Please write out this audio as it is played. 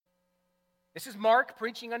This is Mark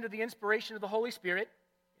preaching under the inspiration of the Holy Spirit.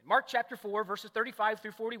 In Mark chapter 4, verses 35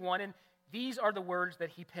 through 41, and these are the words that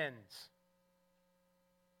he pens.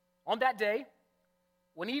 On that day,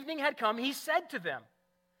 when evening had come, he said to them,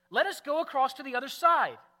 "Let us go across to the other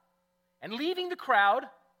side." And leaving the crowd,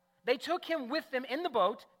 they took him with them in the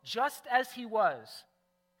boat, just as he was.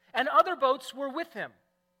 And other boats were with him.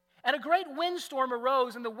 And a great windstorm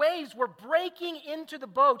arose, and the waves were breaking into the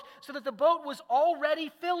boat, so that the boat was already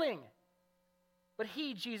filling. But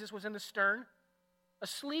he, Jesus, was in the stern,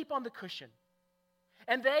 asleep on the cushion.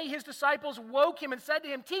 And they, his disciples, woke him and said to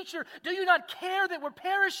him, "Teacher, do you not care that we're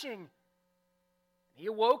perishing?" And he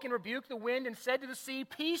awoke and rebuked the wind and said to the sea,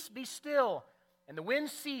 "Peace, be still." And the wind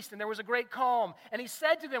ceased, and there was a great calm. And he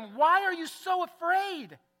said to them, "Why are you so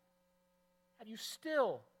afraid? Have you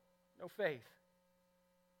still no faith?"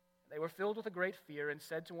 And they were filled with a great fear and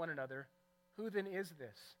said to one another, "Who then is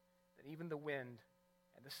this, that even the wind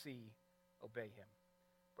and the sea obey him?"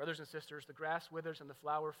 Brothers and sisters, the grass withers and the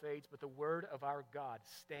flower fades, but the word of our God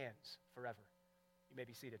stands forever. You may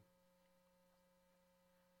be seated.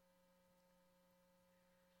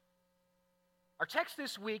 Our text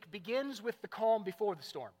this week begins with the calm before the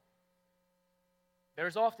storm. There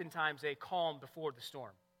is oftentimes a calm before the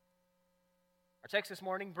storm. Our text this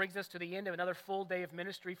morning brings us to the end of another full day of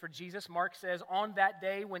ministry for Jesus. Mark says, "On that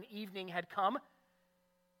day when evening had come."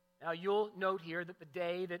 Now you'll note here that the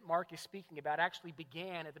day that Mark is speaking about actually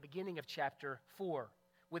began at the beginning of chapter 4,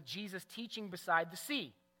 with Jesus teaching beside the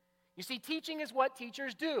sea. You see, teaching is what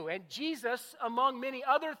teachers do, and Jesus, among many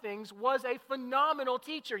other things, was a phenomenal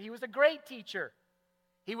teacher. He was a great teacher.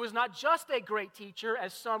 He was not just a great teacher,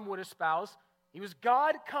 as some would espouse. He was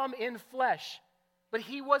God come in flesh, but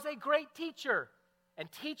he was a great teacher,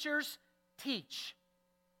 and teachers teach.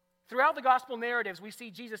 Throughout the gospel narratives, we see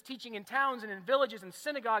Jesus teaching in towns and in villages and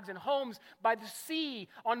synagogues and homes, by the sea,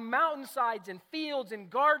 on mountainsides and fields and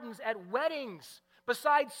gardens, at weddings,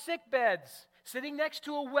 beside sick beds, sitting next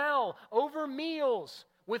to a well, over meals,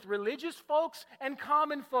 with religious folks and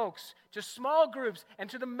common folks, to small groups and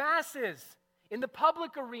to the masses, in the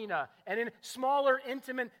public arena and in smaller,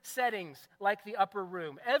 intimate settings like the upper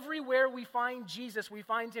room. Everywhere we find Jesus, we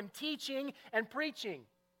find him teaching and preaching.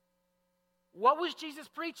 What was Jesus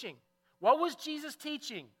preaching? What was Jesus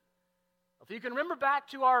teaching? If you can remember back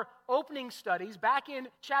to our opening studies, back in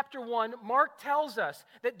chapter 1, Mark tells us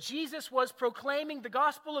that Jesus was proclaiming the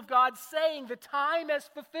gospel of God, saying the time has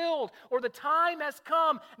fulfilled, or the time has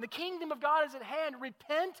come, and the kingdom of God is at hand.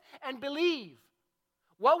 Repent and believe.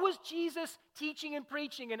 What was Jesus teaching and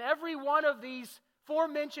preaching in every one of these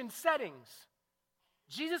aforementioned settings?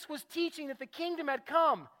 Jesus was teaching that the kingdom had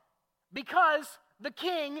come because the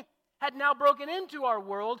king had now broken into our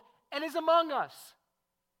world and is among us.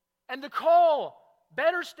 And the call,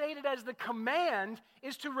 better stated as the command,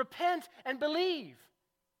 is to repent and believe.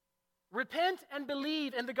 Repent and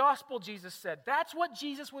believe in the gospel, Jesus said. That's what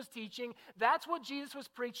Jesus was teaching. That's what Jesus was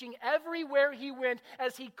preaching everywhere he went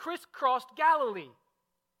as he crisscrossed Galilee.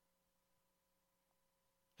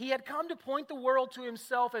 He had come to point the world to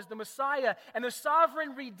himself as the Messiah and the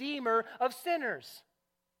sovereign Redeemer of sinners.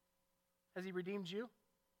 Has he redeemed you?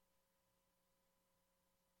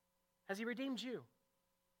 Has he redeemed you?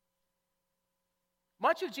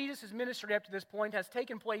 Much of Jesus' ministry up to this point has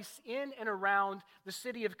taken place in and around the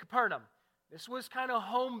city of Capernaum. This was kind of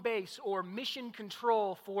home base or mission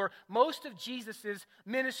control for most of Jesus'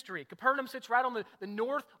 ministry. Capernaum sits right on the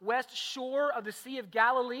northwest shore of the Sea of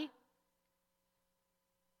Galilee.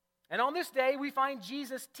 And on this day, we find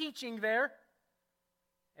Jesus teaching there.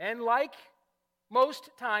 And like most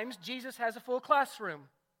times, Jesus has a full classroom.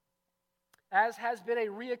 As has been a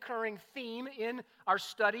reoccurring theme in our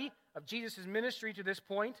study of Jesus' ministry to this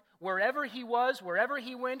point, wherever he was, wherever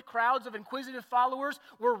he went, crowds of inquisitive followers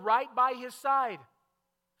were right by his side,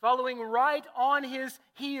 following right on his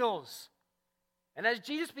heels. And as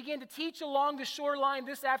Jesus began to teach along the shoreline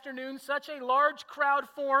this afternoon, such a large crowd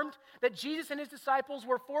formed that Jesus and his disciples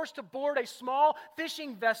were forced to board a small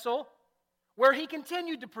fishing vessel where he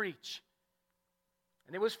continued to preach.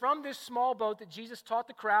 And it was from this small boat that Jesus taught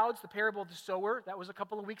the crowds the parable of the sower. That was a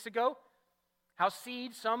couple of weeks ago. How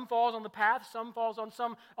seed, some falls on the path, some falls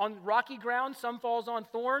on rocky ground, some falls on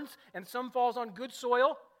thorns, and some falls on good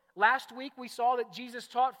soil. Last week we saw that Jesus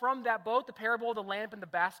taught from that boat the parable of the lamp and the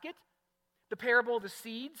basket, the parable of the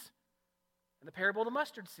seeds, and the parable of the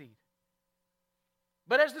mustard seed.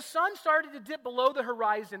 But as the sun started to dip below the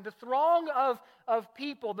horizon, the throng of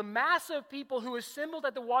people, the mass of people who assembled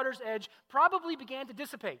at the water's edge probably began to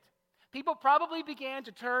dissipate. People probably began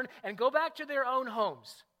to turn and go back to their own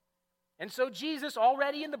homes. And so Jesus,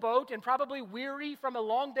 already in the boat and probably weary from a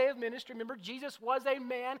long day of ministry, remember, Jesus was a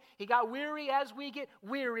man. He got weary as we get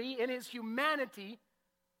weary in his humanity.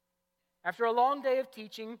 After a long day of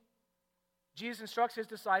teaching, Jesus instructs his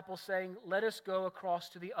disciples, saying, "Let us go across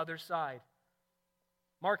to the other side."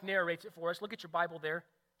 Mark narrates it for us. Look at your Bible there.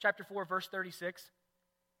 Chapter 4, verse 36.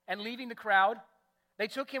 "And leaving the crowd, they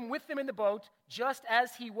took him with them in the boat, just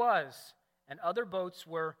as he was, and other boats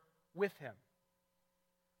were with him."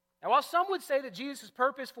 Now, while some would say that Jesus'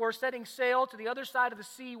 purpose for setting sail to the other side of the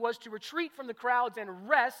sea was to retreat from the crowds and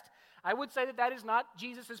rest, I would say that that is not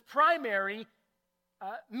Jesus' primary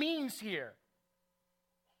means here.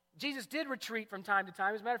 Jesus did retreat from time to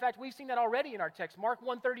time. As a matter of fact, we've seen that already in our text. Mark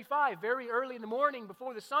 1:35, very early in the morning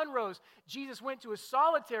before the sun rose, Jesus went to a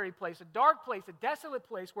solitary place, a dark place, a desolate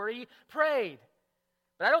place where he prayed.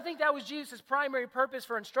 But I don't think that was Jesus' primary purpose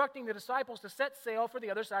for instructing the disciples to set sail for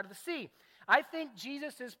the other side of the sea. I think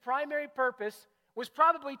Jesus' primary purpose was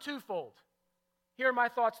probably twofold. Here are my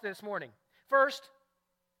thoughts this morning. First,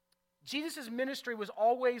 Jesus' ministry was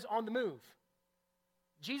always on the move.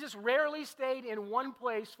 Jesus rarely stayed in one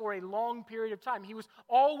place for a long period of time. He was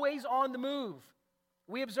always on the move.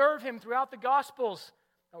 We observe him throughout the Gospels,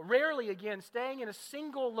 rarely, again, staying in a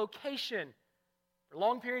single location for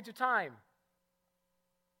long periods of time.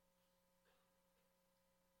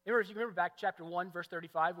 If you remember back chapter 1, verse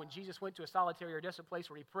 35, when Jesus went to a solitary or desolate place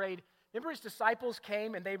where he prayed, remember his disciples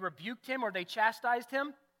came and they rebuked him or they chastised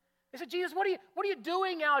him? They said, "Jesus, what are you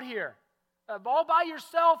doing out here? All by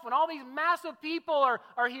yourself when all these massive people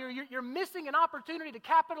are here. You're missing an opportunity to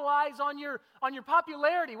capitalize on your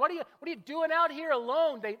popularity. What are you doing out here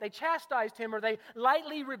alone?" They chastised him or they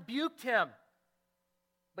lightly rebuked him.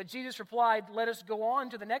 But Jesus replied, "Let us go on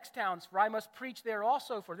to the next towns, for I must preach there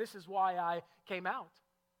also, for this is why I came out."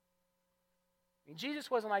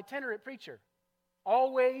 Jesus was an itinerant preacher,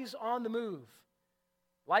 always on the move.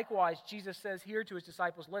 Likewise, Jesus says here to his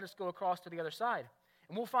disciples, "Let us go across to the other side."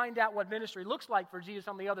 And we'll find out what ministry looks like for Jesus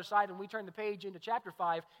on the other side when we turn the page into chapter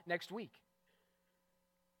 5 next week.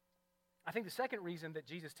 I think the second reason that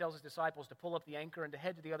Jesus tells his disciples to pull up the anchor and to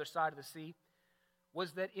head to the other side of the sea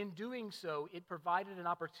was that in doing so, it provided an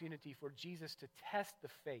opportunity for Jesus to test the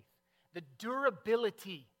faith, the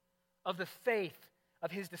durability of the faith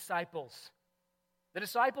of his disciples. The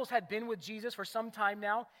disciples had been with Jesus for some time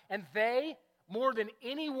now, and they, more than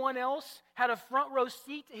anyone else, had a front row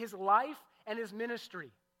seat to his life and his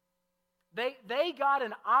ministry. They got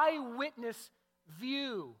an eyewitness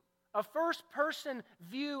view, a first-person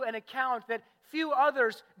view and account that few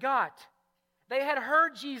others got. They had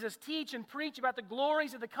heard Jesus teach and preach about the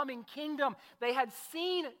glories of the coming kingdom. They had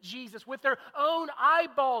seen Jesus with their own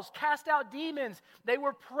eyeballs cast out demons. They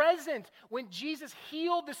were present when Jesus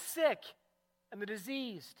healed the sick and the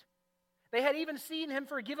diseased. They had even seen him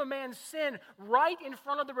forgive a man's sin right in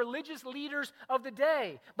front of the religious leaders of the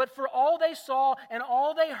day. But for all they saw and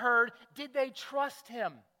all they heard, did they trust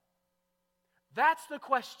him? That's the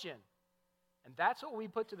question. And that's what we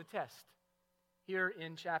put to the test here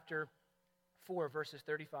in chapter 4, verses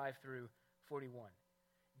 35 through 41.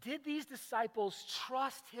 Did these disciples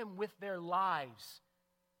trust him with their lives?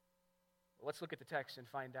 Well, let's look at the text and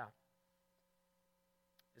find out.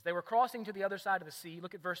 As they were crossing to the other side of the sea,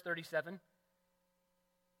 look at verse 37.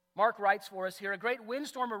 Mark writes for us here, "A great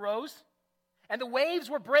windstorm arose, and the waves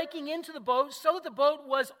were breaking into the boat so that the boat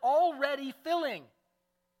was already filling."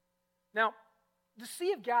 Now, the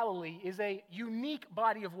Sea of Galilee is a unique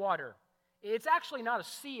body of water. It's actually not a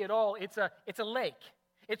sea at all. It's a lake.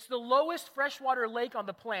 It's the lowest freshwater lake on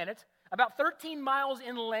the planet, about 13 miles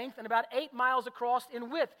in length and about 8 miles across in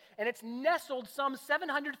width. And it's nestled some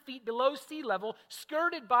 700 feet below sea level,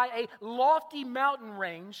 skirted by a lofty mountain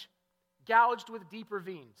range, gouged with deep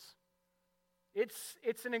ravines.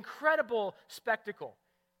 It's an incredible spectacle.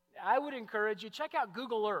 I would encourage you, check out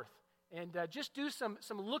Google Earth and just do some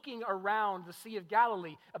looking around the Sea of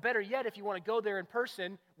Galilee. Better yet, if you want to go there in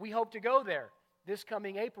person, we hope to go there this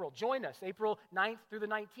coming April. Join us, April 9th through the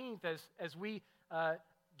 19th, as we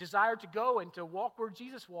desire to go and to walk where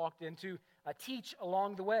Jesus walked and to teach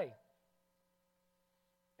along the way.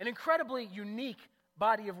 An incredibly unique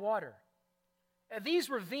body of water. These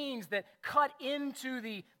ravines that cut into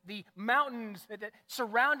the mountains that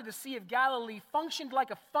surrounded the Sea of Galilee functioned like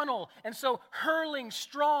a funnel, and so hurling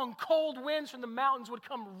strong, cold winds from the mountains would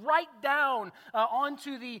come right down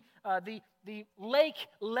onto the lake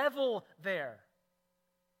level there.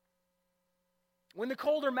 When the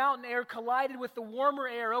colder mountain air collided with the warmer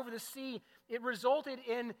air over the sea, it resulted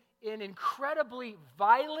in incredibly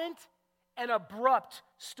violent and abrupt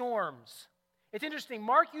storms. It's interesting,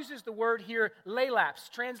 Mark uses the word here, lailaps,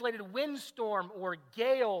 translated windstorm or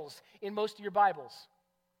gales in most of your Bibles.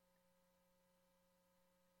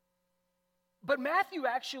 But Matthew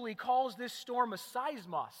actually calls this storm a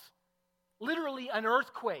seismos, literally an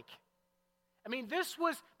earthquake. I mean, this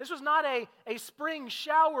was not a spring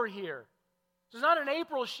shower here. This was not an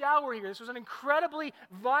April shower here. This was an incredibly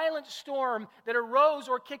violent storm that arose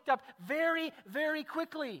or kicked up very, very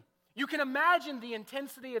quickly. You can imagine the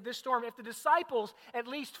intensity of this storm if the disciples, at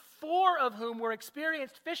least 4 of whom were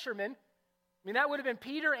experienced fishermen, I mean, that would have been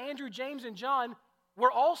Peter, Andrew, James, and John,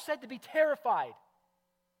 were all said to be terrified.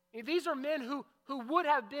 These are men who would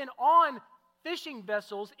have been on fishing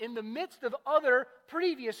vessels in the midst of other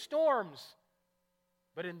previous storms.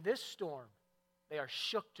 But in this storm, they are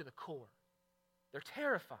shook to the core. They're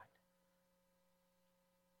terrified.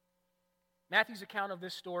 Matthew's account of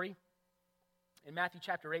this story in Matthew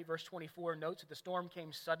chapter 8, verse 24, notes that the storm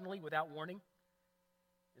came suddenly without warning.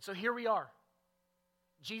 And so here we are.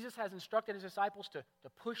 Jesus has instructed his disciples to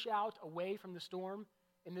push out away from the storm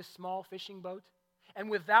in this small fishing boat. And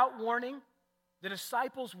without warning, the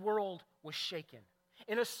disciples' world was shaken.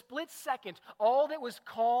 In a split second, all that was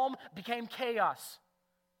calm became chaos.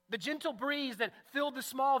 The gentle breeze that filled the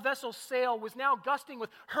small vessel's sail was now gusting with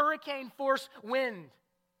hurricane-force wind.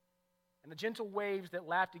 And the gentle waves that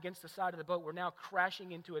lapped against the side of the boat were now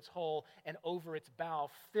crashing into its hull and over its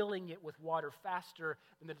bow, filling it with water faster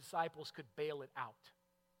than the disciples could bail it out.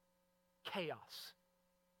 Chaos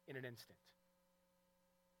in an instant.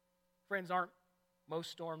 Friends, aren't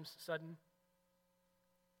most storms sudden?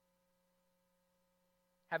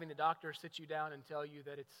 Having the doctor sit you down and tell you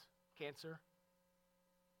that it's cancer.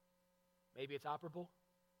 Maybe it's operable.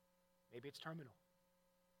 Maybe it's terminal.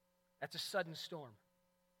 That's a sudden storm.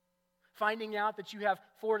 Finding out that you have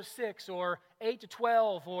 4 to 6 or 8 to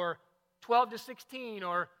 12 or 12 to 16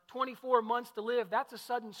 or 24 months to live, that's a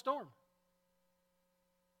sudden storm.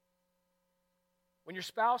 When your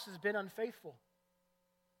spouse has been unfaithful,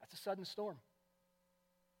 that's a sudden storm.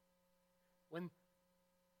 When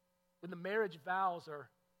the marriage vows are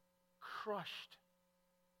crushed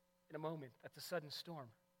in a moment, that's a sudden storm.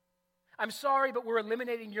 I'm sorry, but we're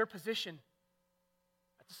eliminating your position.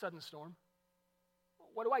 That's a sudden storm.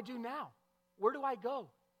 What do I do now? Where do I go?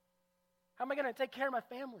 How am I going to take care of my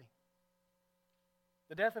family?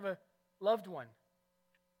 The death of a loved one.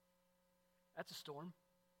 That's a storm.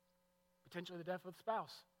 Potentially the death of a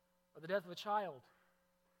spouse or the death of a child.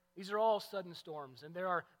 These are all sudden storms, and there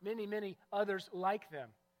are many, many others like them.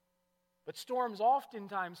 But storms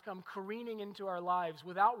oftentimes come careening into our lives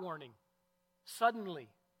without warning, suddenly.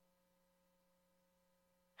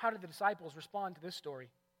 How did the disciples respond to this story,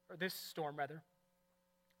 or this storm rather?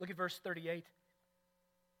 Look at verse 38.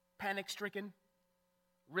 Panic-stricken,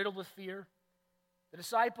 riddled with fear, the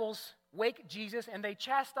disciples wake Jesus and they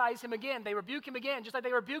chastise him again. They rebuke him again, just like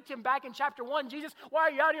they rebuked him back in chapter 1. Jesus, why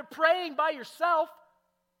are you out here praying by yourself?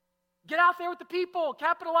 Get out there with the people.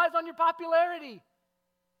 Capitalize on your popularity.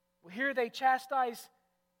 Well, here they chastise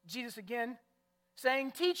Jesus again,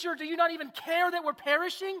 saying, Teacher, do you not even care that we're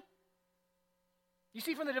perishing? You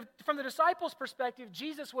see, from the disciples' perspective,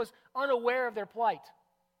 Jesus was unaware of their plight.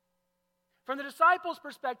 From the disciples'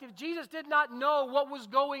 perspective, Jesus did not know what was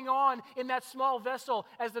going on in that small vessel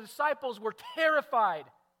as the disciples were terrified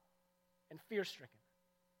and fear-stricken.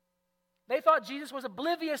 They thought Jesus was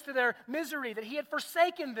oblivious to their misery, that he had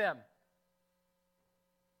forsaken them.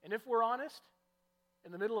 And if we're honest,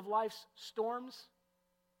 in the middle of life's storms,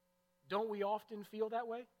 don't we often feel that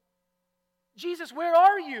way? Jesus, where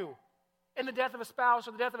are you in the death of a spouse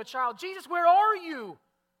or the death of a child? Jesus, where are you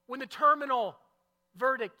when the terminal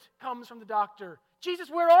verdict comes from the doctor? Jesus,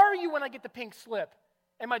 where are you when I get the pink slip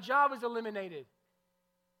and my job is eliminated?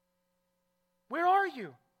 Where are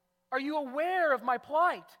you? Are you aware of my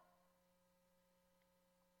plight?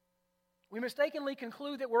 We mistakenly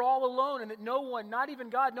conclude that we're all alone and that no one, not even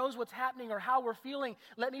God, knows what's happening or how we're feeling.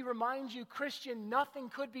 Let me remind you, Christian, nothing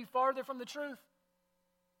could be farther from the truth.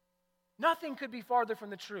 Nothing could be farther from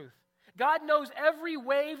the truth. God knows every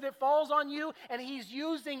wave that falls on you, and he's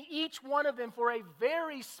using each one of them for a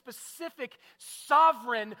very specific,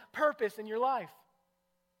 sovereign purpose in your life.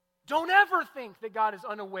 Don't ever think that God is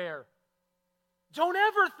unaware. Don't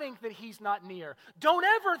ever think that he's not near. Don't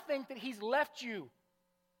ever think that he's left you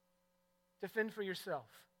to fend for yourself.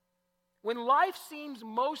 When life seems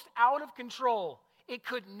most out of control, it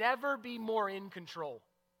could never be more in control.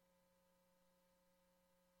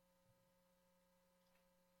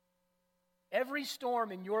 Every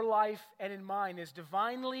storm in your life and in mine is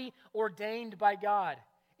divinely ordained by God.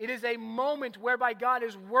 It is a moment whereby God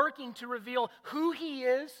is working to reveal who he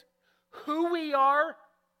is, who we are,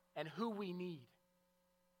 and who we need.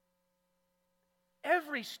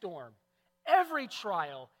 Every storm, every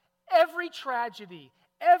trial, every tragedy,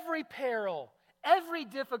 every peril, every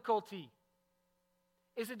difficulty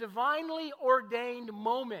is a divinely ordained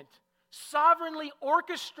moment, sovereignly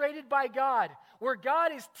orchestrated by God, where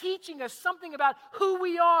God is teaching us something about who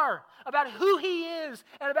we are, about who He is,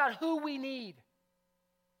 and about who we need.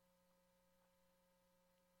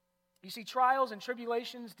 You see, trials and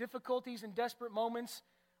tribulations, difficulties and desperate moments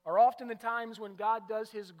are often the times when God does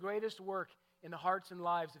His greatest work in the hearts and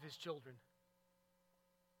lives of His children.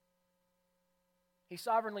 He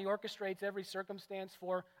sovereignly orchestrates every circumstance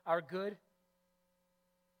for our good,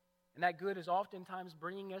 and that good is oftentimes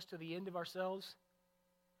bringing us to the end of ourselves,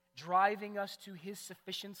 driving us to His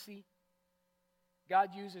sufficiency.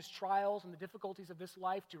 God uses trials and the difficulties of this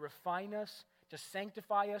life to refine us, to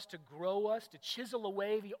sanctify us, to grow us, to chisel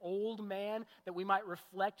away the old man that we might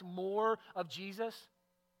reflect more of Jesus.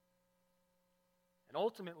 And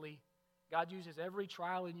ultimately, God uses every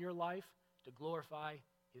trial in your life to glorify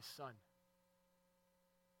His Son.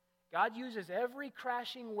 God uses every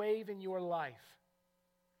crashing wave in your life,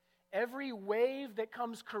 every wave that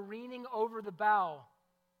comes careening over the bow,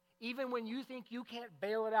 even when you think you can't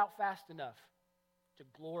bail it out fast enough, to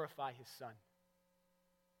glorify His Son.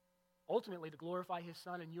 Ultimately, to glorify His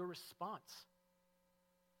Son in your response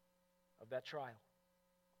of that trial.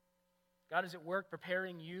 God is at work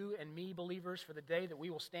preparing you and me, believers, for the day that we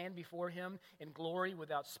will stand before Him in glory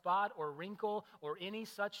without spot or wrinkle or any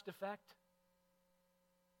such defect.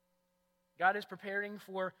 God is preparing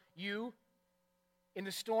for you in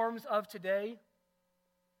the storms of today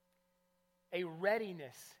a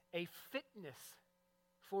readiness, a fitness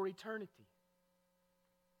for eternity.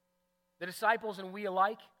 The disciples and we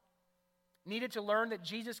alike needed to learn that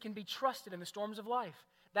Jesus can be trusted in the storms of life.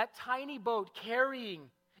 That tiny boat carrying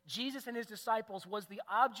Jesus and His disciples was the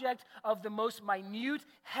object of the most minute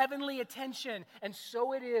heavenly attention, and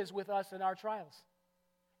so it is with us in our trials.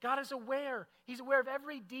 God is aware. He's aware of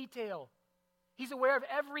every detail. He's aware of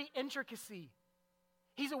every intricacy.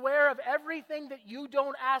 He's aware of everything that you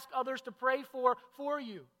don't ask others to pray for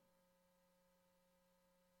you.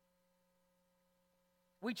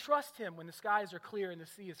 We trust Him when the skies are clear and the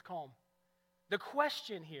sea is calm. The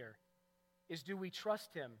question here is, do we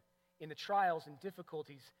trust Him in the trials and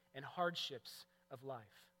difficulties and hardships of life?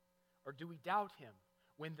 Or do we doubt Him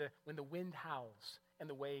when the wind howls and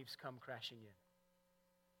the waves come crashing in?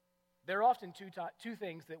 There are often two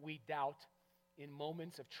things that we doubt in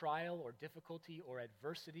moments of trial or difficulty or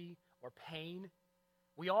adversity or pain.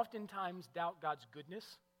 We oftentimes doubt God's goodness.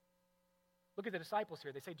 Look at the disciples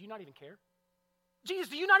here. They say, do you not even care? Jesus,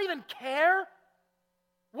 do you not even care?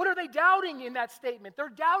 What are they doubting in that statement? They're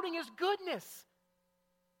doubting His goodness.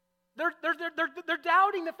 They're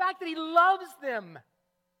doubting the fact that He loves them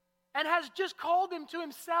and has just called them to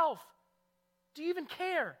Himself. Do you even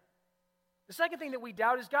care? The second thing that we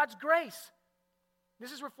doubt is God's grace.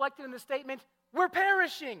 This is reflected in the statement, we're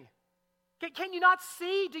perishing. Can you not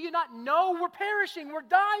see? Do you not know we're perishing? We're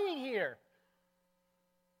dying here.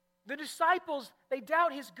 The disciples, they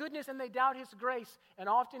doubt His goodness and they doubt His grace. And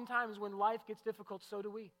oftentimes when life gets difficult, so do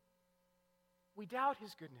we. We doubt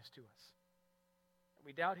His goodness to us. And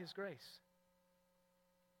we doubt His grace.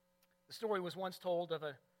 The story was once told of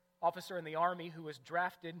an officer in the army who was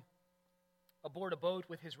drafted aboard a boat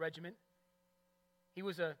with his regiment. He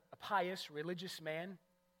was a pious, religious man,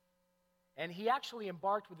 and he actually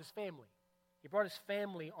embarked with his family. He brought his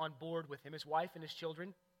family on board with him, his wife and his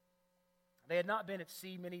children. They had not been at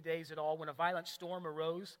sea many days at all when a violent storm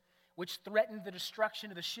arose, which threatened the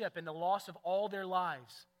destruction of the ship and the loss of all their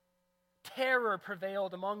lives. Terror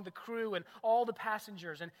prevailed among the crew and all the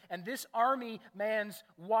passengers, and this army man's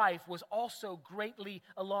wife was also greatly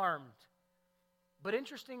alarmed. But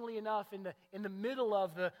interestingly enough, in the middle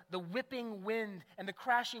of the whipping wind and the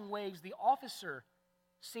crashing waves, the officer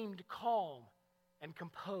seemed calm and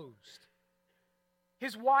composed.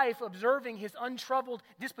 His wife, observing his untroubled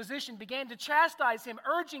disposition, began to chastise him,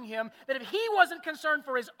 urging him that if he wasn't concerned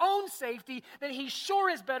for his own safety, then he sure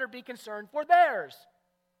as better be concerned for theirs,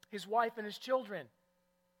 his wife and his children.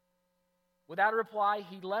 Without a reply,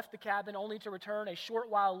 he left the cabin only to return a short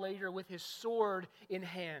while later with his sword in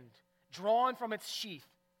hand, drawn from its sheath.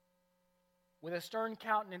 With a stern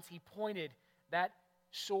countenance, he pointed that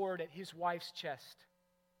sword at his wife's chest.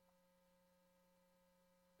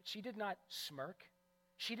 But she did not smirk.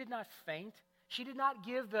 She did not faint. She did not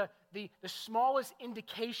give the smallest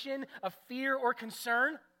indication of fear or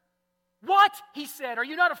concern. What? He said, are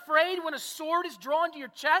you not afraid when a sword is drawn to your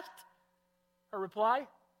chest? Her reply,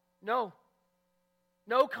 no.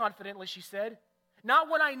 No, confidently, she said. Not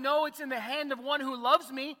when I know it's in the hand of one who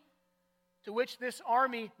loves me. To which this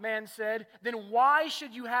army man said, "Then why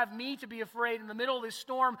should you have me to be afraid in the middle of this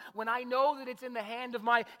storm when I know that it's in the hand of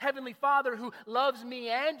my heavenly Father who loves me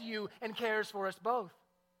and you and cares for us both?"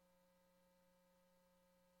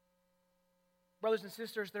 Brothers and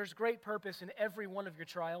sisters, there's great purpose in every one of your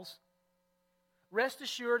trials. Rest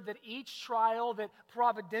assured that each trial that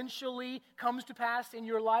providentially comes to pass in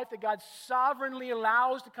your life, that God sovereignly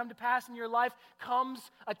allows to come to pass in your life,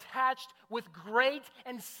 comes attached with great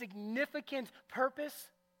and significant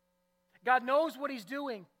purpose. God knows what He's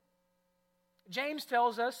doing. James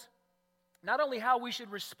tells us not only how we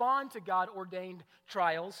should respond to God-ordained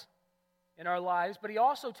trials in our lives, but he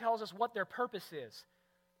also tells us what their purpose is.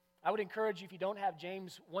 I would encourage you, if you don't have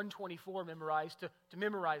James 1:24 memorized, to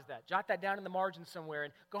memorize that. Jot that down in the margin somewhere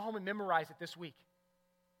and go home and memorize it this week.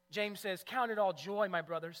 James says, "Count it all joy, my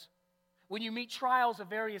brothers, when you meet trials of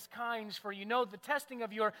various kinds, for you know the testing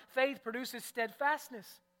of your faith produces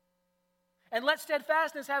steadfastness. And let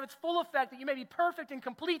steadfastness have its full effect, that you may be perfect and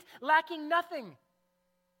complete, lacking nothing."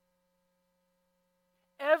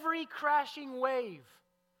 Every crashing wave,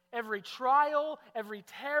 every trial, every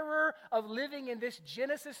terror of living in this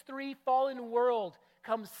Genesis 3 fallen world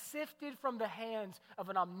comes sifted from the hands of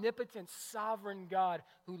an omnipotent, sovereign God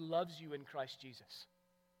who loves you in Christ Jesus.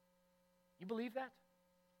 You believe that?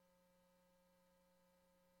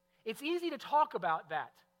 It's easy to talk about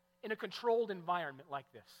that in a controlled environment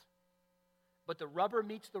like this. But the rubber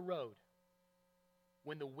meets the road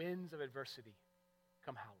when the winds of adversity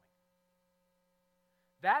come howling.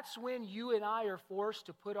 That's when you and I are forced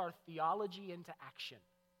to put our theology into action.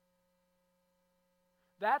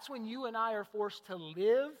 That's when you and I are forced to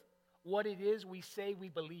live what it is we say we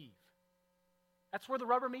believe. That's where the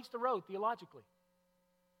rubber meets the road theologically.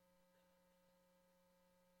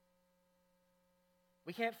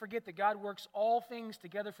 We can't forget that God works all things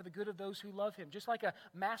together for the good of those who love Him. Just like a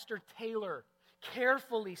master tailor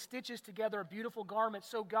carefully stitches together a beautiful garment,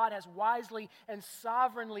 so God has wisely and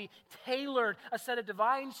sovereignly tailored a set of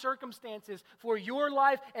divine circumstances for your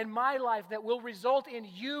life and my life that will result in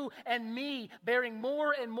you and me bearing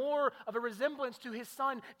more and more of a resemblance to His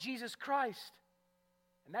Son, Jesus Christ.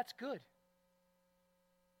 And that's good.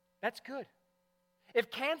 That's good. If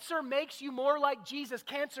cancer makes you more like Jesus,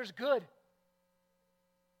 cancer's good.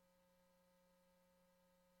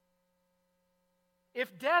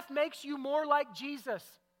 If death makes you more like Jesus,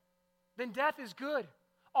 then death is good.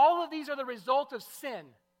 All of these are the result of sin,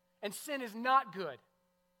 and sin is not good.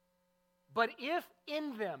 But if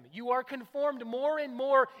in them you are conformed more and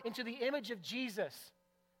more into the image of Jesus,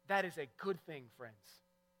 that is a good thing, friends.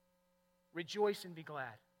 Rejoice and be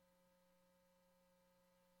glad.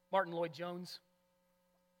 Martin Lloyd-Jones,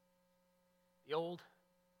 the old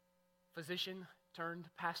physician turned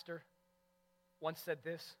pastor, once said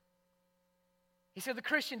this. He said, "The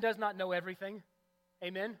Christian does not know everything."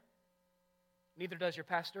 Amen? Neither does your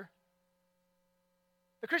pastor.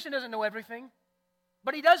 The Christian doesn't know everything,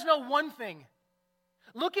 but he does know one thing.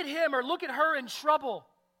 Look at him or look at her in trouble,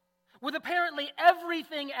 with apparently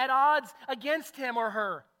everything at odds against him or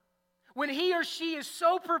her. When he or she is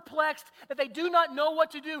so perplexed that they do not know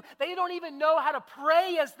what to do, they don't even know how to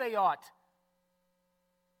pray as they ought.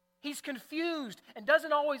 He's confused and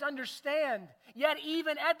doesn't always understand. Yet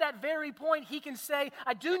even at that very point, he can say,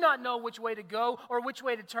 "I do not know which way to go or which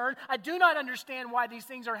way to turn. I do not understand why these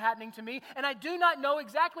things are happening to me. And I do not know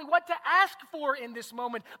exactly what to ask for in this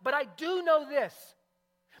moment. But I do know this,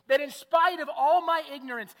 that in spite of all my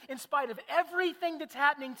ignorance, in spite of everything that's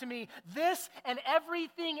happening to me, this and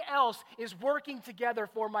everything else is working together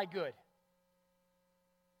for my good."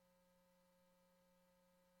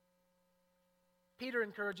 Peter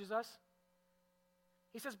encourages us.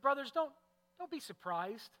 He says, "Brothers, don't be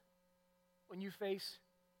surprised when you face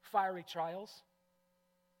fiery trials,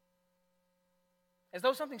 as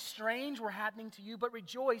though something strange were happening to you, but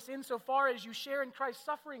rejoice insofar as you share in Christ's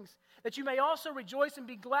sufferings, that you may also rejoice and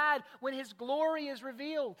be glad when His glory is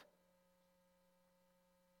revealed."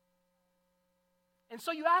 And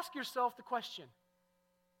so you ask yourself the question,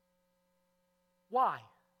 why?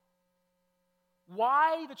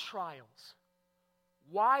 Why the trials?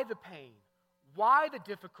 Why the pain? Why the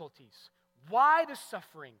difficulties? Why the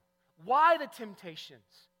suffering? Why the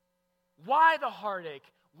temptations? Why the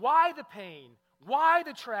heartache? Why the pain? Why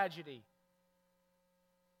the tragedy?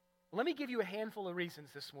 Let me give you a handful of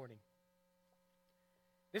reasons this morning.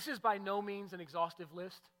 This is by no means an exhaustive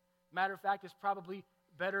list. Matter of fact, it's probably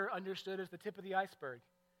better understood as the tip of the iceberg.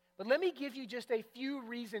 But let me give you just a few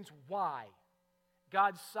reasons why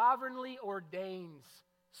God sovereignly ordains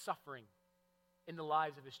suffering in the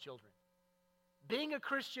lives of His children. Being a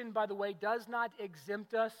Christian, by the way, does not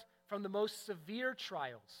exempt us from the most severe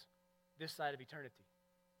trials this side of eternity.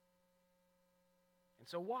 And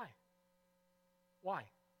so why? Why?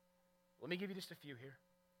 Let me give you just a few here.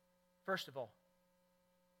 First of all,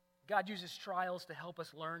 God uses trials to help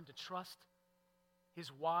us learn to trust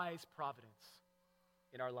His wise providence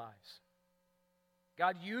in our lives.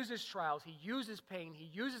 God uses trials, He uses pain, He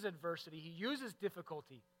uses adversity, He uses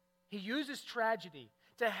difficulty, He uses tragedy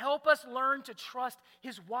to help us learn to trust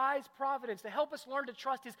His wise providence, to help us learn to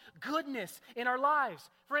trust His goodness in our lives.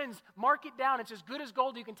 Friends, mark it down. It's as good as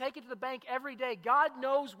gold. You can take it to the bank every day. God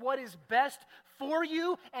knows what is best for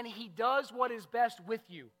you, and He does what is best with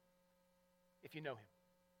you if you know Him.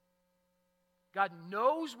 God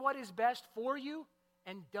knows what is best for you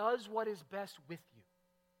and does what is best with you.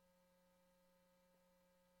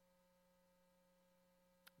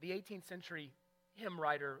 The 18th century hymn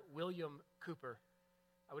writer William Cowper,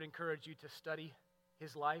 I would encourage you to study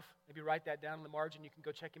his life. Maybe write that down in the margin. You can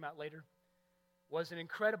go check him out later. Was an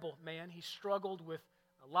incredible man. He struggled with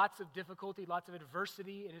lots of difficulty, lots of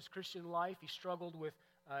adversity in his Christian life. He struggled with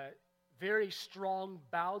very strong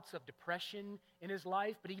bouts of depression in his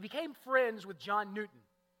life. But he became friends with John Newton,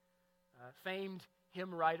 famed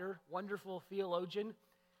hymn writer, wonderful theologian.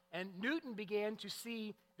 And Newton began to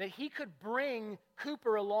see that he could bring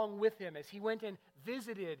Cowper along with him as he went and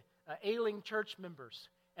visited ailing church members.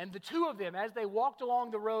 And the two of them, as they walked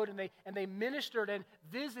along the road and they ministered and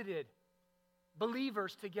visited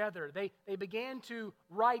believers together, they began to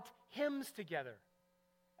write hymns together.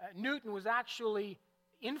 Newton was actually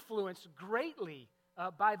influenced greatly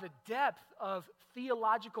by the depth of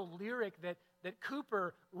theological lyric that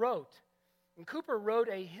Cowper wrote. And Cowper wrote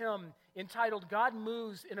a hymn entitled "God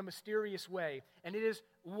Moves in a Mysterious Way," and it is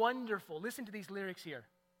wonderful. Listen to these lyrics here.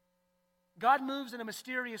 God moves in a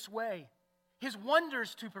mysterious way, His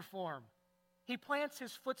wonders to perform. He plants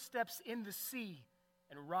His footsteps in the sea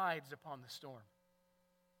and rides upon the storm.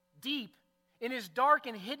 Deep in His dark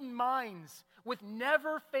and hidden minds, with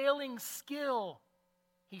never-failing skill,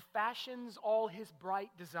 He fashions all His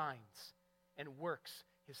bright designs and works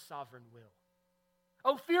His sovereign will.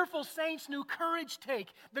 O fearful saints, new courage take.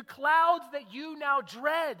 The clouds that you now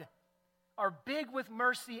dread are big with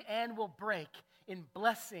mercy and will break in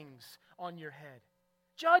blessings on your head.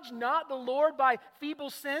 Judge not the Lord by feeble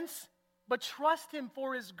sense, but trust Him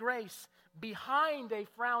for His grace. Behind a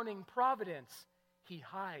frowning providence, He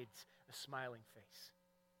hides a smiling face.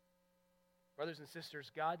 Brothers and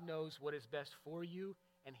sisters, God knows what is best for you,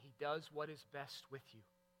 and He does what is best with you.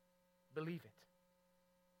 Believe it.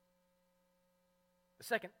 The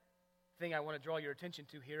second thing I want to draw your attention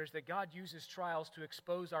to here is that God uses trials to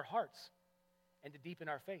expose our hearts and to deepen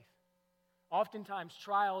our faith. Oftentimes,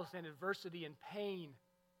 trials and adversity and pain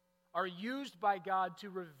are used by God to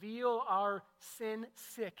reveal our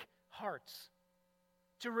sin-sick hearts,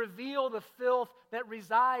 to reveal the filth that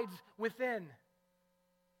resides within.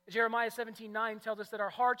 Jeremiah 17:9 tells us that our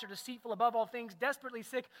hearts are deceitful above all things, desperately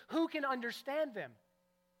sick. Who can understand them?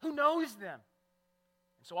 Who knows them?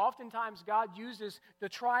 And so oftentimes God uses the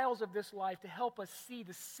trials of this life to help us see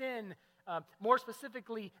the sin, more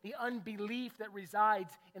specifically the unbelief that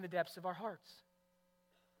resides in the depths of our hearts.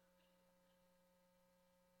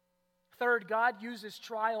 Third, God uses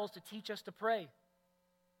trials to teach us to pray.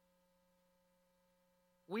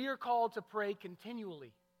 We are called to pray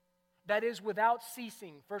continually. That is, without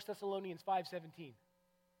ceasing, 1 Thessalonians 5:17.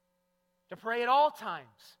 To pray at all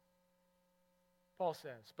times, Paul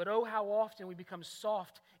says. But oh, how often we become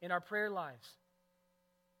soft in our prayer lives.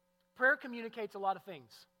 Prayer communicates a lot of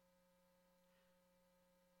things.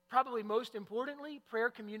 Probably most importantly,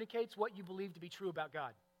 prayer communicates what you believe to be true about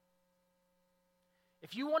God.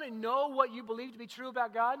 If you want to know what you believe to be true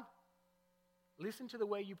about God, listen to the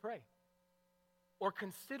way you pray. Or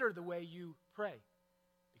consider the way you pray.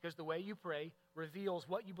 Because the way you pray reveals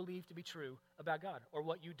what you believe to be true about God, or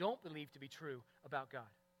what you don't believe to be true about God.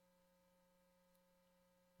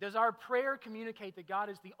 Does our prayer communicate that God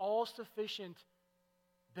is the all-sufficient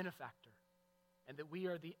benefactor and that we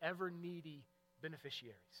are the ever-needy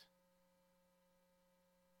beneficiaries?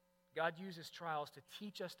 God uses trials to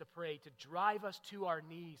teach us to pray, to drive us to our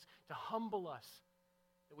knees, to humble us,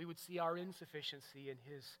 that we would see our insufficiency in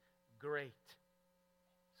His great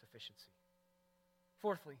sufficiency.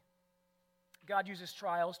 Fourthly, God uses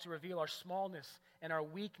trials to reveal our smallness and our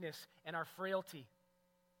weakness and our frailty.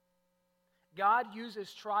 God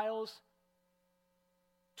uses trials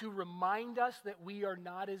to remind us that we are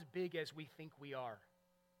not as big as we think we are.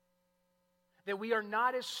 That we are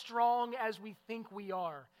not as strong as we think we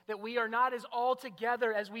are. That we are not as all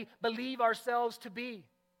together as we believe ourselves to be.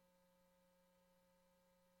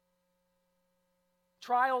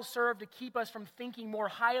 Trials serve to keep us from thinking more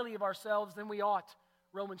highly of ourselves than we ought,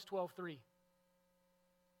 Romans 12:3.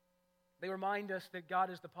 They remind us that God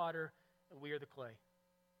is the potter and we are the clay.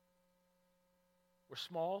 We're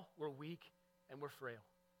small, we're weak, and we're frail.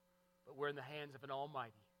 But we're in the hands of an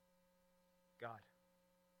almighty God.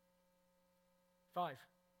 5,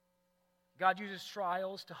 God uses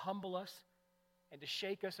trials to humble us and to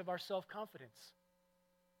shake us of our self-confidence.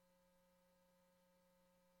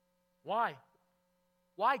 Why?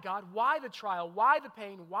 Why, God? Why the trial? Why the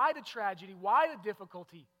pain? Why the tragedy? Why the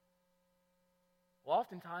difficulty? Well,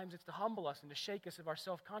 oftentimes it's to humble us and to shake us of our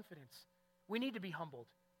self-confidence. We need to be humbled.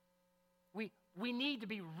 We need to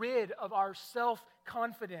be rid of our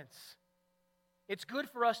self-confidence. It's good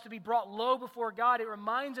for us to be brought low before God. It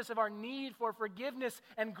reminds us of our need for forgiveness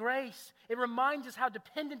and grace. It reminds us how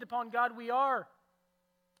dependent upon God we are.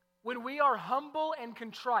 When we are humble and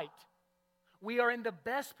contrite, we are in the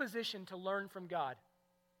best position to learn from God.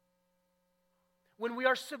 When we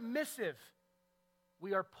are submissive,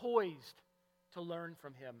 we are poised to learn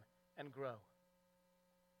from Him and grow.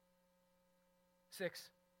 6,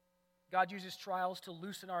 God uses trials to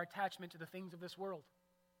loosen our attachment to the things of this world.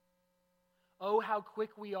 Oh, how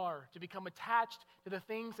quick we are to become attached to the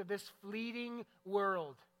things of this fleeting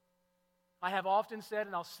world. I have often said,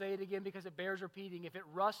 and I'll say it again because it bears repeating, if it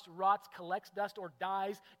rusts, rots, collects dust, or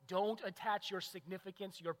dies, don't attach your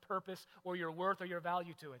significance, your purpose, or your worth, or your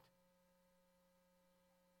value to it.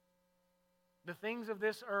 The things of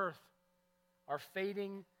this earth are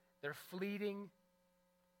fading, they're fleeting.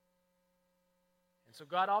 And so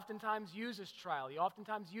God oftentimes uses trial. He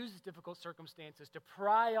oftentimes uses difficult circumstances to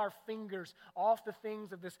pry our fingers off the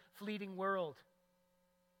things of this fleeting world.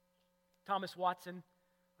 Thomas Watson,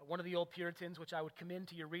 one of the old Puritans, which I would commend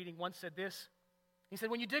to your reading, once said this. He said,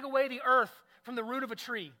 when you dig away the earth from the root of a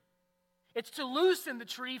tree, it's to loosen the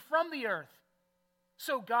tree from the earth.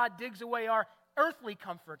 So God digs away our earthly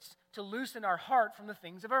comforts to loosen our heart from the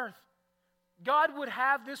things of earth. God would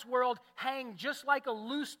have this world hang just like a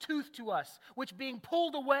loose tooth to us, which being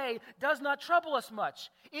pulled away does not trouble us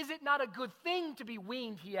much. Is it not a good thing to be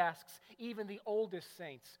weaned, he asks. Even the oldest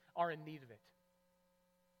saints are in need of it.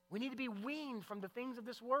 We need to be weaned from the things of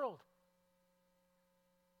this world.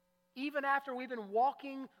 Even after we've been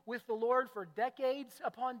walking with the Lord for decades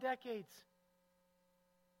upon decades,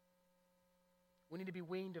 we need to be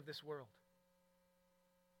weaned of this world.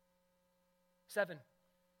 7,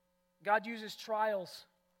 God uses trials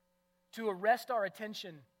to arrest our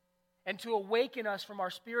attention and to awaken us from our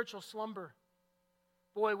spiritual slumber.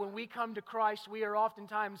 Boy, when we come to Christ, we are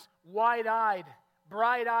oftentimes wide-eyed,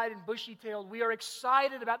 bright-eyed, and bushy-tailed. We are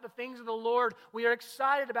excited about the things of the Lord. We are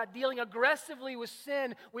excited about dealing aggressively with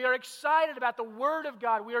sin. We are excited about the Word of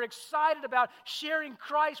God. We are excited about sharing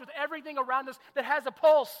Christ with everything around us that has a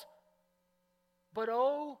pulse. But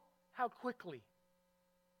oh, how quickly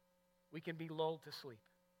we can be lulled to sleep.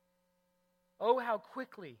 Oh, how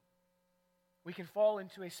quickly we can fall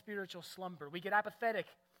into a spiritual slumber. We get apathetic.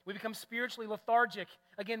 We become spiritually lethargic.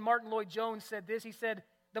 Again, Martin Lloyd-Jones said this. He said,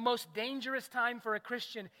 the most dangerous time for a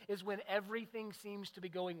Christian is when everything seems to be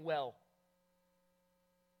going well.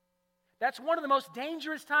 That's one of the most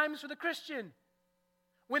dangerous times for the Christian.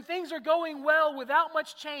 When things are going well without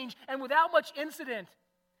much change and without much incident.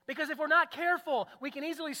 Because if we're not careful, we can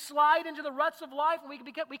easily slide into the ruts of life and we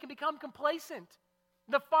can become complacent.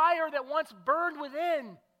 The fire that once burned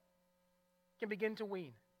within can begin to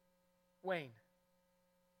wane.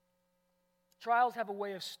 Trials have a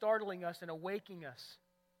way of startling us and awaking us.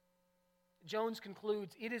 Jones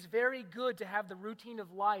concludes, it is very good to have the routine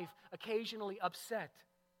of life occasionally upset,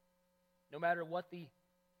 no matter what the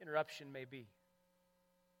interruption may be.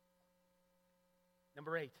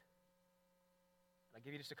 Number 8. I'll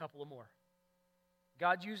give you just a couple of more.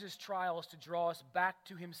 God uses trials to draw us back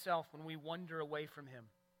to Himself when we wander away from Him.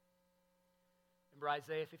 Remember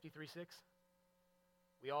Isaiah 53:6?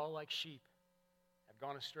 We all, like sheep, have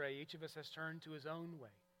gone astray. Each of us has turned to his own way.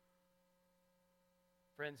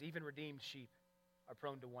 Friends, even redeemed sheep are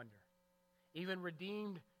prone to wander. Even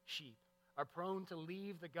redeemed sheep are prone to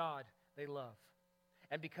leave the God they love.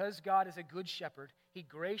 And because God is a good shepherd, He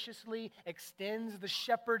graciously extends the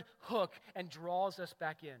shepherd hook and draws us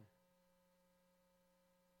back in.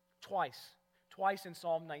 Twice in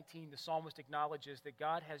Psalm 19, the psalmist acknowledges that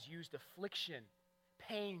God has used affliction,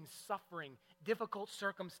 pain, suffering, difficult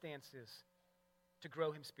circumstances to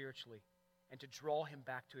grow him spiritually and to draw him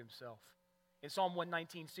back to Himself. In Psalm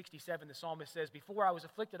 119:67, the psalmist says, before I was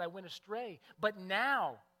afflicted, I went astray, but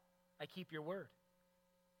now I keep your word.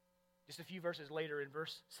 Just a few verses later in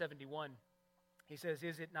verse 71, he says,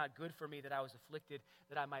 is it not good for me that I was afflicted,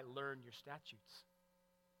 that I might learn your statutes?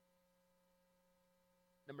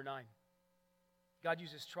 Number 9, God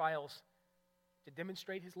uses trials to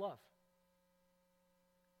demonstrate his love.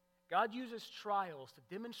 God uses trials to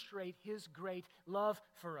demonstrate his great love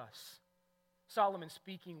for us. Solomon,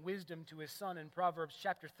 speaking wisdom to his son in Proverbs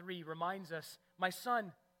chapter 3, reminds us, "My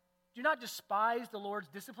son, do not despise the Lord's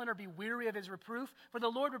discipline or be weary of his reproof, for the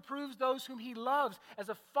Lord reproves those whom he loves, as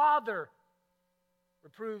a father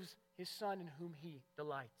reproves his son in whom he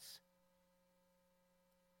delights."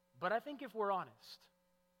 But I think if we're honest,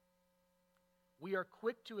 we are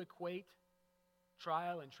quick to equate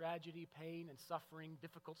trial and tragedy, pain and suffering,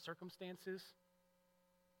 difficult circumstances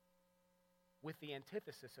with the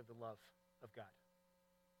antithesis of the love of God.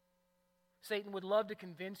 Satan would love to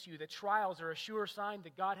convince you that trials are a sure sign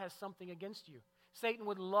that God has something against you. Satan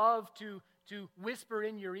would love to whisper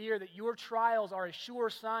in your ear that your trials are a sure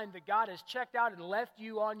sign that God has checked out and left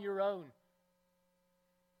you on your own.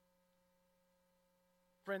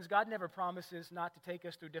 Friends, God never promises not to take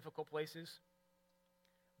us through difficult places,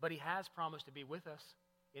 but he has promised to be with us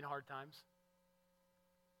in hard times.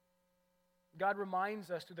 God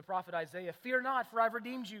reminds us through the prophet Isaiah, "Fear not, for I've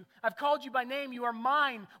redeemed you. I've called you by name. You are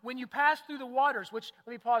mine. When you pass through the waters," which, let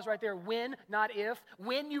me pause right there. When, not if.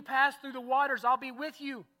 "When you pass through the waters, I'll be with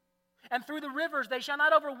you. And through the rivers, they shall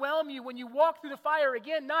not overwhelm you. When you walk through the fire,"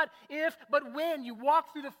 again, not if, but when you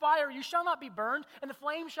walk through the fire, "you shall not be burned, and the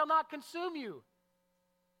flame shall not consume you."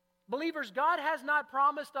 Believers, God has not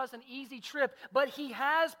promised us an easy trip, but he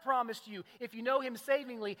has promised you, if you know him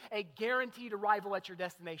savingly, a guaranteed arrival at your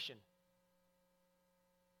destination.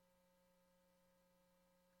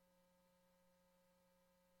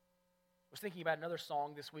 I was thinking about another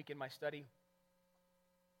song this week in my study,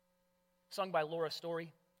 sung by Laura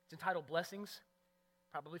Story. It's entitled "Blessings."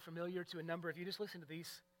 Probably familiar to a number of you. Just listen to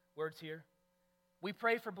these words here. "We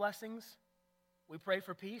pray for blessings. We pray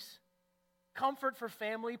for peace. Comfort for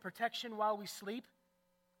family, protection while we sleep.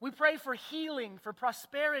 We pray for healing, for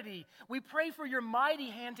prosperity. We pray for your mighty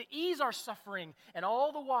hand to ease our suffering. And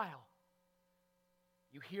all the while,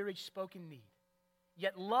 you hear each spoken need.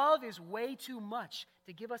 Yet love is way too much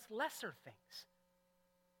to give us lesser things."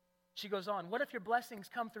 She goes on, "What if your blessings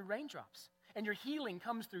come through raindrops and your healing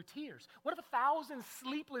comes through tears? What if 1,000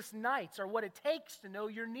 sleepless nights are what it takes to know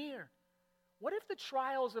you're near? What if the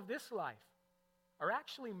trials of this life are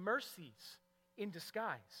actually mercies in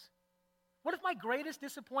disguise? What if my greatest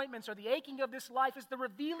disappointments or the aching of this life is the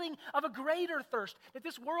revealing of a greater thirst that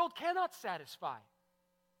this world cannot satisfy?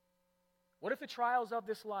 What if the trials of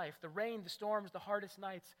this life, the rain, the storms, the hardest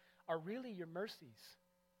nights, are really your mercies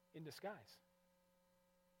in disguise?"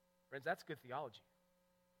 Friends, that's good theology.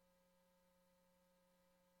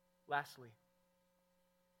 Lastly,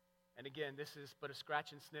 and again, this is but a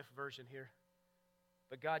scratch and sniff version here,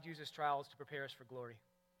 but God uses trials to prepare us for glory.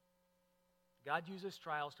 God uses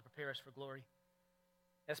trials to prepare us for glory.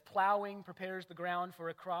 As plowing prepares the ground for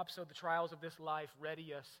a crop, so the trials of this life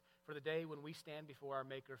ready us for the day when we stand before our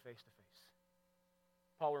Maker face to face.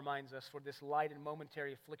 Paul reminds us, "For this light and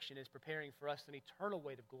momentary affliction is preparing for us an eternal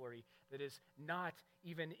weight of glory that is not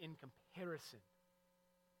even in comparison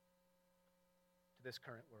to this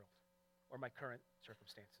current world or my current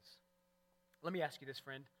circumstances." Let me ask you this,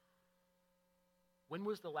 friend. When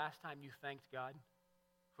was the last time you thanked God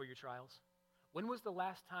for your trials? When was the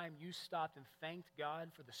last time you stopped and thanked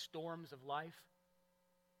God for the storms of life?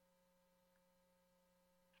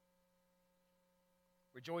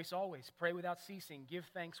 Rejoice always, pray without ceasing, give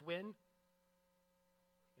thanks when?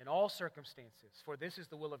 In all circumstances, for this is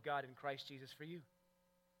the will of God in Christ Jesus for you.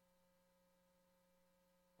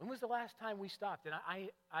 When was the last time we stopped? And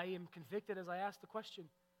I am convicted as I ask the question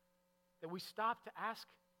that we stopped to ask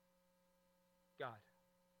God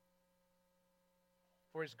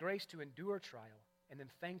for his grace to endure trial and then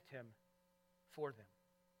thanked him for them.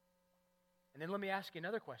 And then let me ask you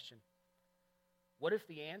another question. What if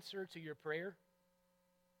the answer to your prayer,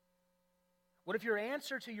 what if your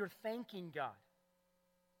answer to your thanking God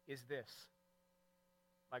is this: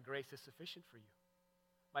 "My grace is sufficient for you.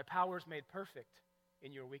 My power is made perfect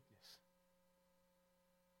in your weakness"?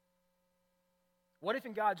 What if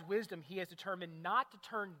in God's wisdom he has determined not to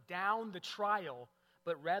turn down the trial,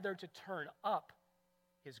 but rather to turn up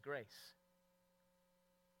his grace?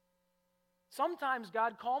 Sometimes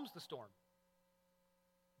God calms the storm.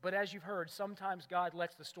 But as you've heard, sometimes God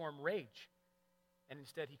lets the storm rage, and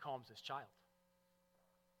instead he calms his child.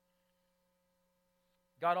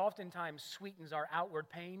 God oftentimes sweetens our outward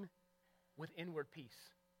pain with inward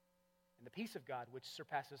peace. And the peace of God, which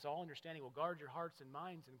surpasses all understanding, will guard your hearts and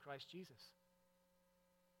minds in Christ Jesus.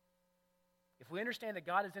 If we understand that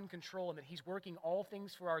God is in control and that he's working all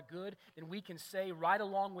things for our good, then we can say right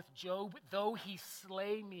along with Job, "Though he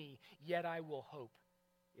slay me, yet I will hope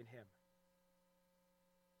in him."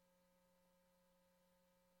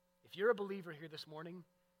 if you're a believer here this morning,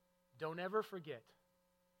 don't ever forget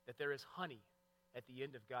that there is honey at the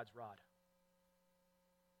end of God's rod.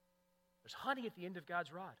 There's honey at the end of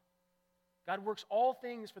God's rod. God works all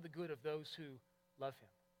things for the good of those who love him,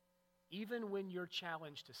 even when you're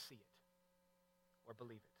challenged to see it or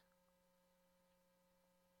believe it.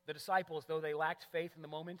 The disciples, though they lacked faith in the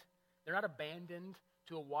moment, they're not abandoned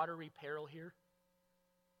to a watery peril here.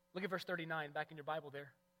 Look at verse 39 back in your Bible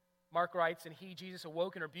there. Mark writes, "And he, Jesus,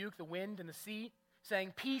 awoke and rebuked the wind and the sea,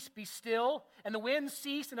 saying, 'Peace, be still.' And the wind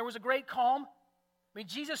ceased, and there was a great calm." I mean,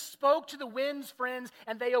 Jesus spoke to the winds, friends,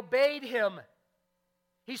 and they obeyed him.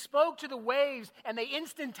 He spoke to the waves, and they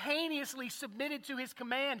instantaneously submitted to his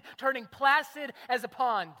command, turning placid as a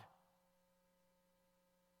pond.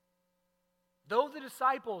 Though the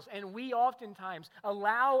disciples, and we oftentimes,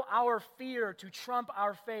 allow our fear to trump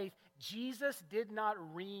our faith, Jesus did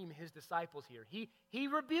not ream his disciples here. He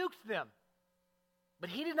rebuked them, but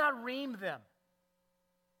he did not ream them.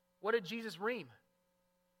 What did Jesus ream?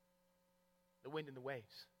 The wind and the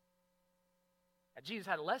waves. Now, Jesus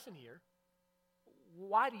had a lesson here.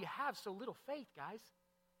 Why do you have so little faith, guys?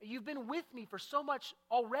 You've been with me for so much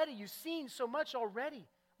already. You've seen so much already.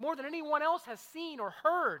 More than anyone else has seen or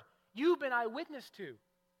heard. You've been eyewitness to.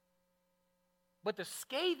 But the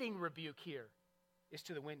scathing rebuke here is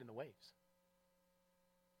to the wind and the waves.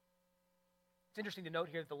 It's interesting to note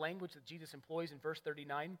here that the language that Jesus employs in verse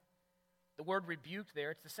 39, the word rebuked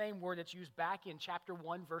there, it's the same word that's used back in chapter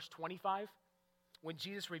 1, verse 25, when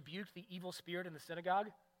Jesus rebuked the evil spirit in the synagogue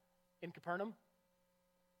in Capernaum.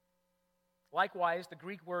 Likewise, the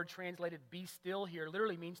Greek word translated "be still" here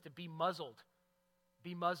literally means to be muzzled.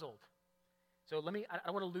 Be muzzled. So I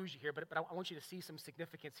don't want to lose you here, but I want you to see some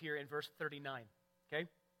significance here in verse 39, okay?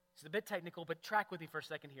 This is a bit technical, but track with me for a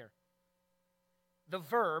second here. The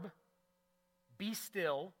verb, be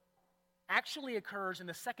still, actually occurs in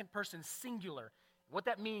the second person singular. What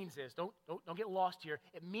that means is, don't get lost here,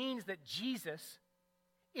 it means that Jesus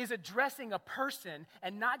is addressing a person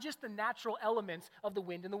and not just the natural elements of the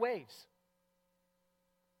wind and the waves.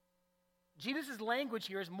 Jesus' language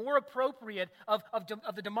here is more appropriate of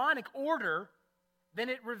the demonic order than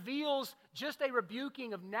it reveals just a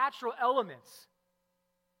rebuking of natural elements.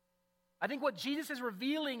 I think what Jesus is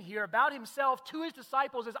revealing here about himself to his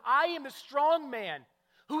disciples is, I am the strong man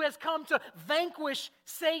who has come to vanquish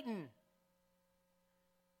Satan.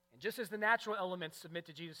 And just as the natural elements submit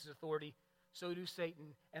to Jesus' authority, so do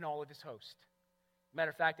Satan and all of his host.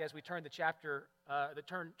 Matter of fact, as we turn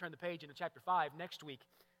the page into chapter 5 next week,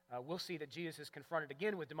 we'll see that Jesus is confronted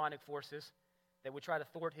again with demonic forces that would try to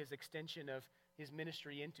thwart his extension of his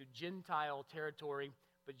ministry into Gentile territory,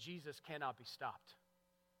 but Jesus cannot be stopped.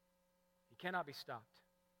 He cannot be stopped.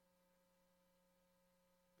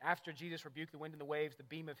 After Jesus rebuked the wind and the waves, the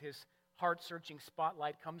beam of his heart-searching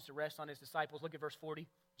spotlight comes to rest on his disciples. Look at verse 40.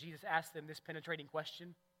 Jesus asks them this penetrating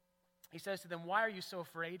question. He says to them, "Why are you so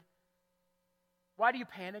afraid? Why do you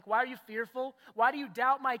panic? Why are you fearful? Why do you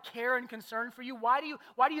doubt my care and concern for you? Why do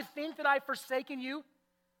you think that I've forsaken you?"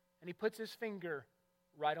 And he puts his finger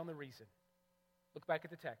right on the reason. Look back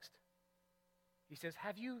at the text. He says,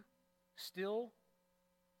 "Have you still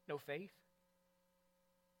no faith?"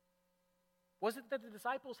 Was it that the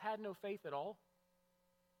disciples had no faith at all?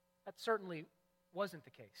 That certainly wasn't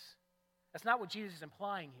the case. That's not what Jesus is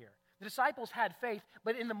implying here. The disciples had faith,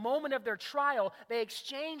 but in the moment of their trial, they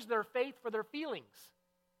exchanged their faith for their feelings.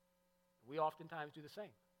 We oftentimes do the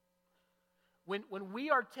same. When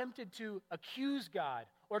we are tempted to accuse God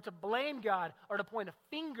or to blame God or to point a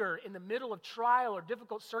finger in the middle of trial or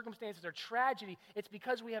difficult circumstances or tragedy, it's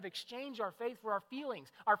because we have exchanged our faith for our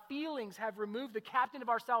feelings. Our feelings have removed the captain of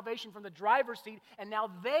our salvation from the driver's seat, and now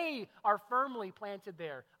they are firmly planted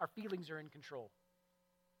there. Our feelings are in control.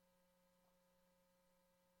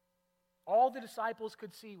 All the disciples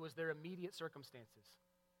could see was their immediate circumstances.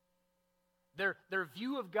 Their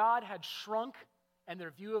view of God had shrunk, and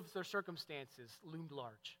their view of their circumstances loomed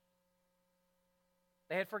large.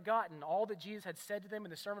 They had forgotten all that Jesus had said to them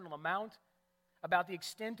in the Sermon on the Mount about the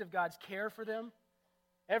extent of God's care for them.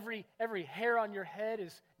 Every hair on your head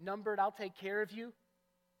is numbered. I'll take care of you.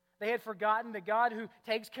 They had forgotten that God, who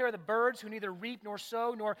takes care of the birds, who neither reap nor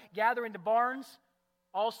sow nor gather into barns,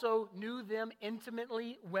 also knew them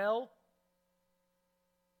intimately well.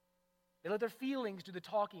 They let their feelings do the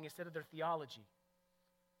talking instead of their theology.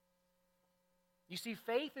 You see,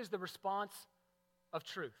 faith is the response of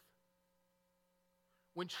truth.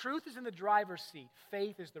 When truth is in the driver's seat,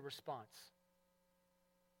 faith is the response.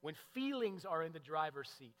 When feelings are in the driver's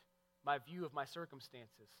seat, my view of my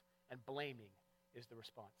circumstances and blaming is the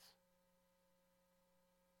response.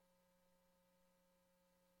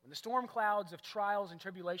 When When the storm clouds of trials and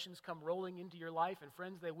tribulations come rolling into your life, and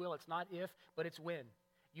friends, they will, it's not if, but it's when.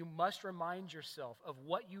 You must remind yourself of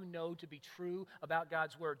what you know to be true about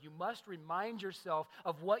God's Word. You must remind yourself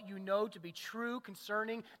of what you know to be true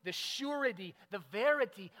concerning the surety, the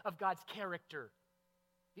verity of God's character,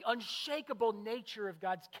 the unshakable nature of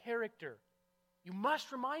God's character. You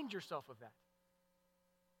must remind yourself of that.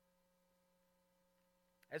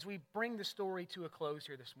 As we bring the story to a close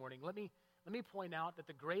here this morning, let me point out that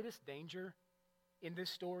the greatest danger in this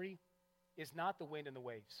story is not the wind and the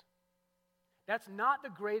waves. That's not the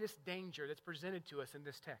greatest danger that's presented to us in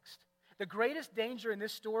this text. The greatest danger in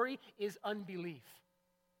this story is unbelief.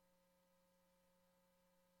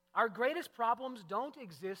 Our greatest problems don't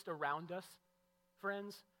exist around us,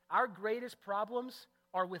 friends. Our greatest problems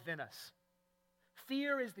are within us.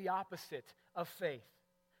 Fear is the opposite of faith.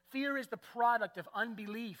 Fear is the product of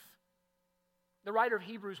unbelief. The writer of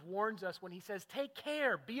Hebrews warns us when he says, "Take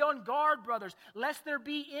care, be on guard, brothers, lest there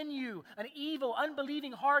be in you an evil,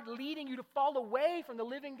 unbelieving heart leading you to fall away from the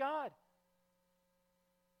living God."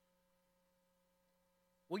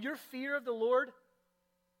 Will your fear of the Lord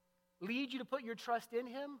lead you to put your trust in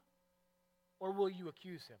Him, or will you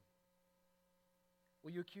accuse Him?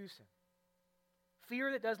 Will you accuse Him?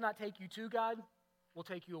 Fear that does not take you to God will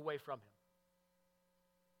take you away from Him.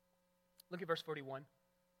 Look at verse 41.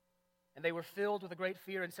 And they were filled with a great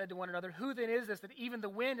fear and said to one another, "Who then is this that even the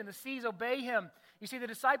wind and the seas obey him?" You see, the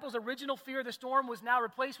disciples' original fear of the storm was now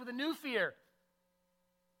replaced with a new fear.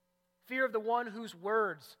 Fear of the one whose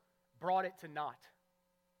words brought it to naught.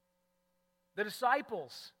 The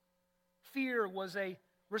disciples' fear was a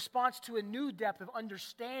response to a new depth of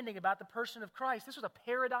understanding about the person of Christ. This was a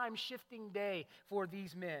paradigm-shifting day for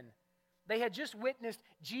these men. They had just witnessed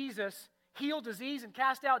Jesus heal disease and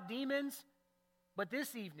cast out demons, but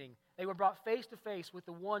this evening, they were brought face to face with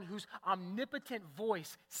the one whose omnipotent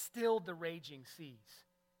voice stilled the raging seas.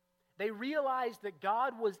 They realized that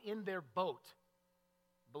God was in their boat.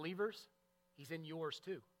 Believers, He's in yours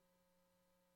too.